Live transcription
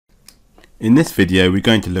In this video, we're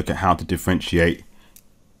going to look at how to differentiate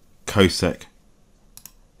cosec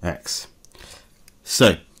x.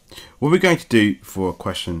 So what we're going to do for a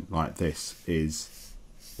question like this is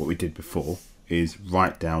what we did before, is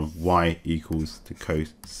write down y equals to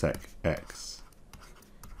cosec x.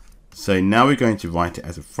 So now we're going to write it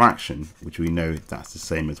as a fraction, which we know that's the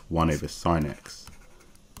same as 1 over sine x.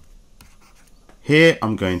 Here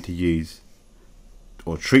I'm going to use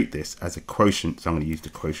or treat this as a quotient, so I'm going to use the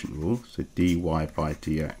quotient rule. So dy by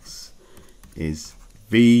dx is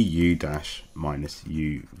vu dash minus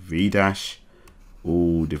uv dash,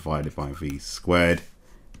 all divided by v squared.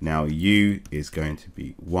 Now u is going to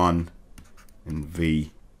be 1 and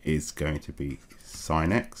v is going to be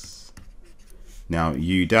sine x. Now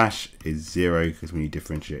u dash is 0 because when you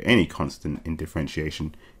differentiate any constant in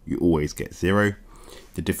differentiation, you always get 0.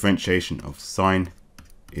 The differentiation of sine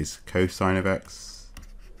is cosine of x.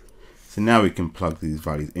 So now we can plug these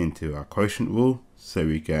values into our quotient rule. So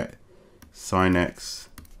we get sine x,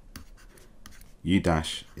 u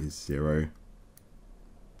dash is 0,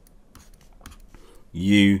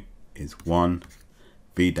 u is 1,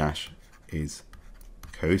 v dash is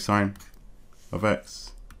cosine of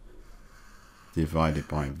x, divided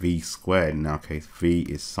by v squared. In our case, v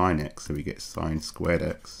is sine x, so we get sine squared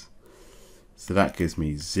x. So that gives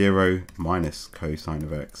me 0 minus cosine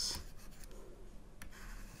of x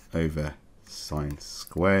over sine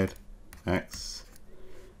squared x.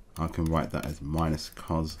 I can write that as minus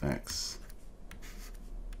cos x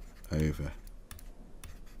over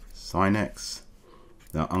sine x.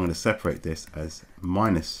 Now I'm going to separate this as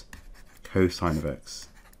minus cosine of x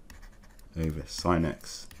over sine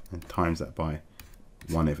x and times that by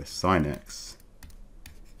 1 over sine x.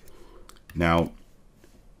 Now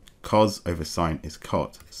cos over sine is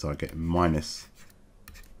cot, so I get minus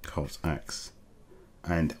cos x,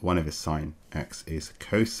 and 1 over sine x is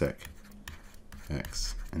cosec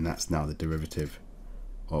x, and that's now the derivative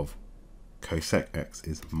of cosec x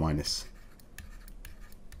is minus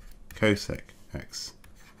cosec x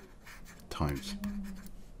times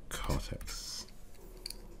cot x.